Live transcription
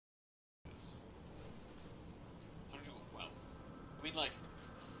mean, like,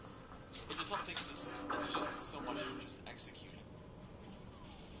 it's a tough thing because it's just so much of just executing.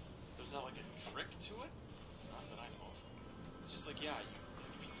 There's not like a trick to it, not that I know of. It's just like, yeah,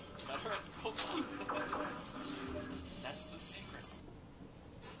 you better at Pokemon. That's the secret.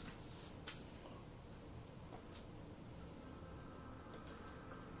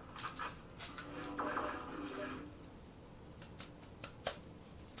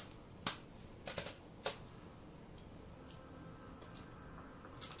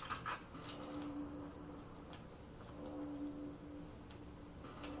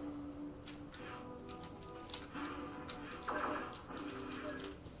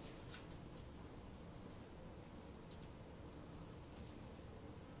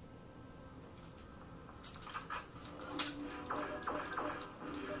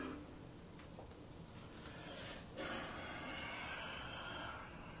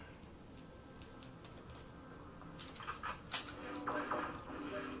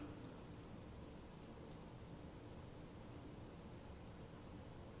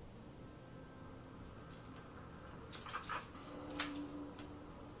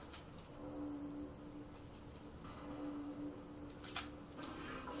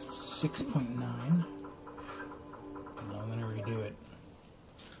 .9. And I'm gonna redo it.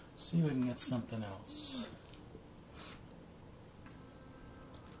 See if I can get something else.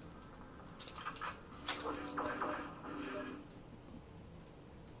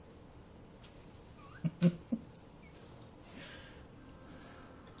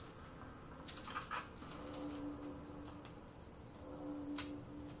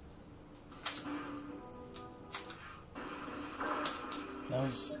 That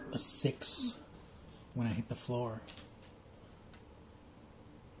was a 6 when I hit the floor.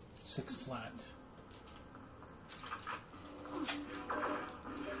 6 flat.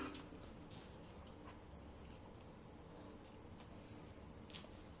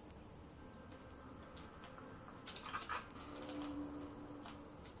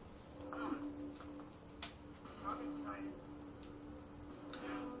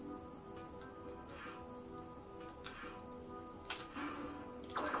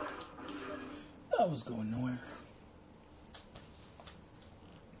 That was going nowhere.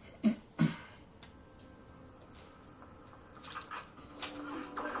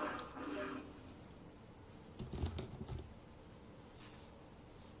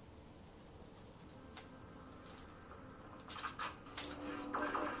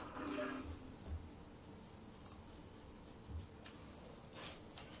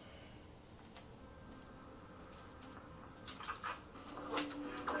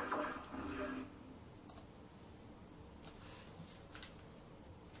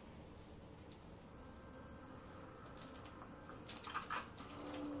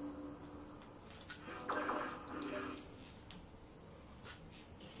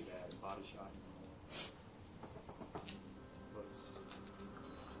 Body shot.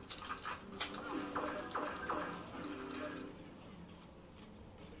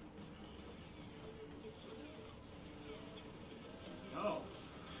 No.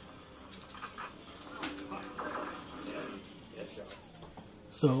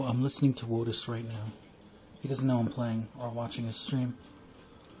 So I'm listening to Wotus right now. He doesn't know I'm playing or watching his stream.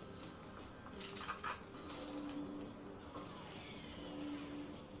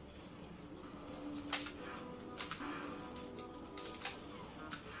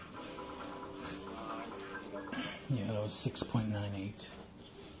 Yeah, that was 6.98.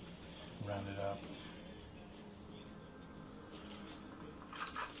 Rounded up.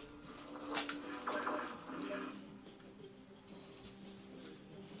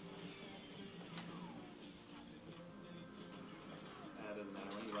 Doesn't matter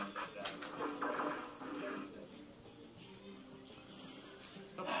when you run that.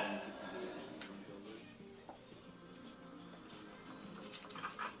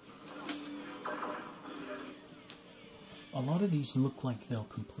 A lot of these look like they'll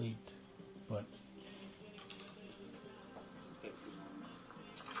complete, but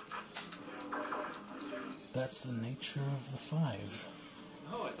that's the nature of the 5.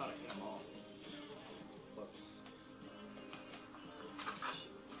 No, I thought I hit them all. Plus.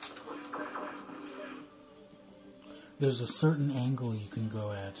 There's a certain angle you can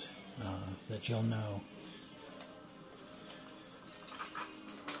go at that you'll know.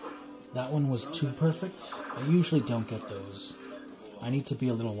 That one was too perfect. I usually don't get those. I need to be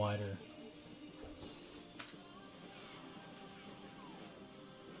a little wider.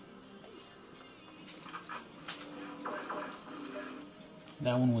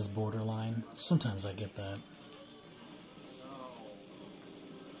 That one was borderline. Sometimes I get that.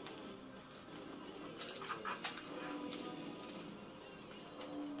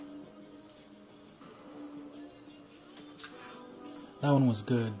 That one was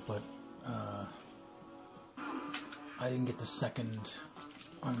good, but I didn't get the second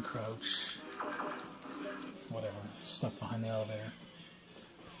uncrouch. Whatever. Stuck behind the elevator.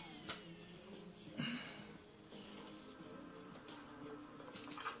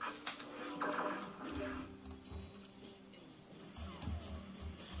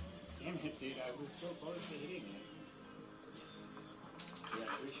 Damn it, dude. I was so close to hitting it. Yeah,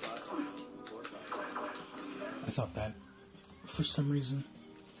 3 shots on 4 shots. I thought that, for some reason,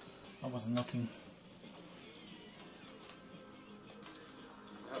 I wasn't looking.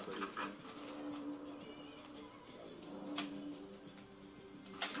 How pretty is it?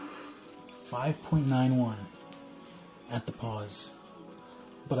 5.91 at the pause.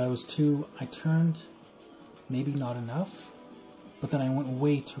 But I turned maybe not enough, but then I went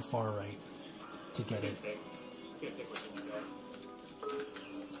way too far right to get it.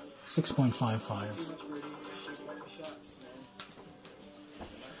 6.55.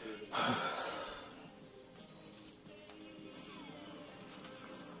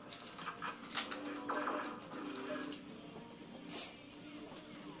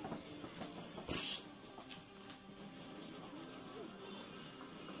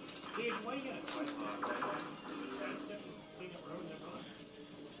 Dude, why you gotta swipe off, right? Just take a road and run.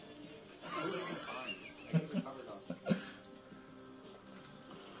 I would have been fine. I could have covered off.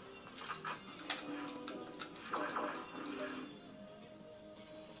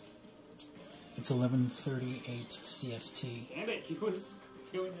 It's 11:38 CST. Damn it, he was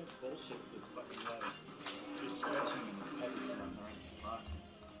doing this bullshit with his fucking leg. Just stretching and his head was on the right spot.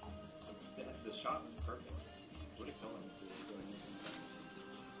 The shot was perfect. Would have killed him if he was doing anything.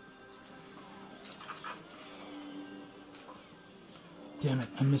 Damn it,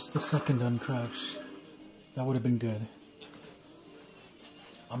 I missed the second uncrouch. That would have been good.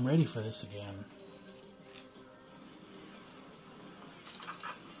 I'm ready for this again.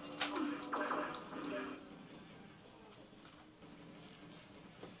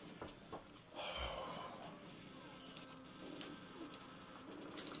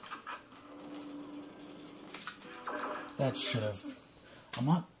 That should have... I'm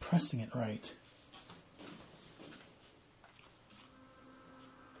not pressing it right.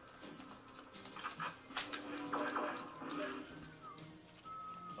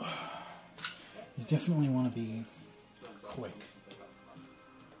 You definitely want to be quick.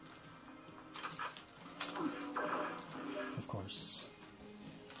 Of course.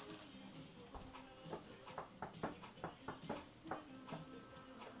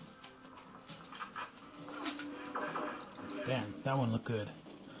 Damn, that one looked good.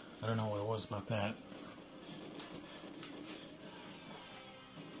 I don't know what it was about that.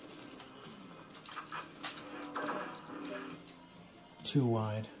 Too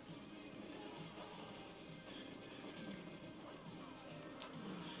wide.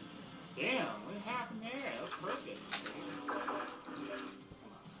 Damn, what happened there? That was perfect.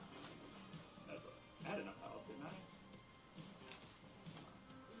 I had enough health, didn't I?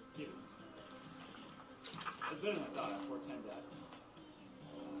 Yeah. It's better than I thought. 410 that. I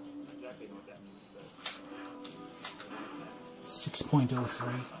don't exactly know what that means, but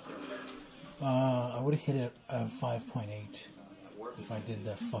 6.03. I would have hit it at 5.8 if I did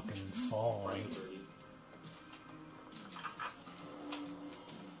the fucking fall right.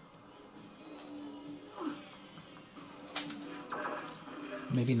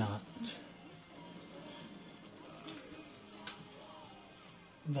 Maybe not.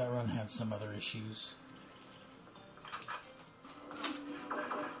 That run had some other issues.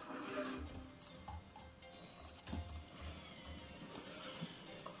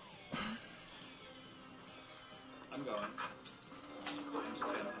 I'm going. I'm just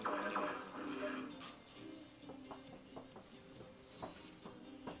saying, I'm going anyway.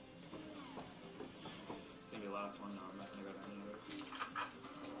 It's gonna be the last one. No, I'm not gonna go to any others.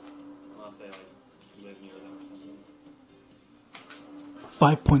 Unless I like live near them or something.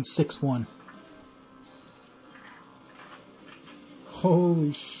 5.61.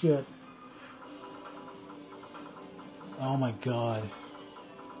 Holy shit. Oh my god.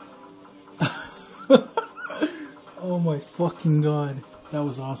 Oh my fucking god. That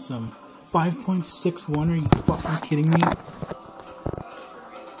was awesome. 5.61? Are you fucking kidding me?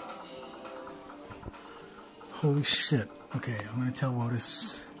 Holy shit. Okay, I'm gonna tell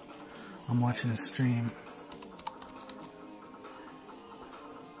Wotus I'm watching his stream.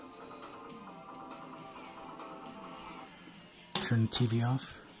 Turn the TV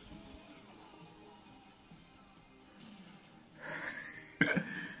off.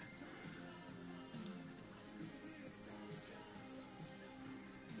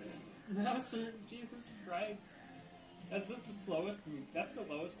 No, sir. Jesus Christ. That's not the slowest. That's the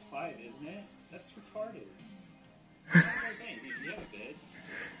lowest 5, isn't it? That's retarded. Hey, you have a bid.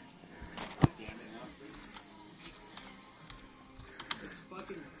 Damn it, monster. It's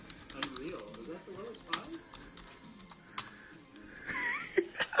fucking unreal. Is that the lowest 5?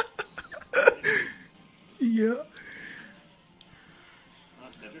 Yeah.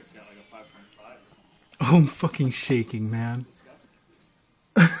 Cedric's got like a 5.5 or something. Oh, I'm fucking shaking, man.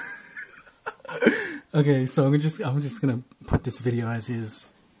 Okay, so I'm just gonna put this video as is.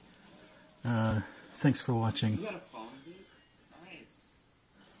 Thanks for watching. You got a phone, dude? Nice.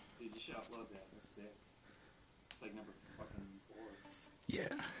 Dude, you should upload that. That's sick. It's like number fucking 4. Yeah.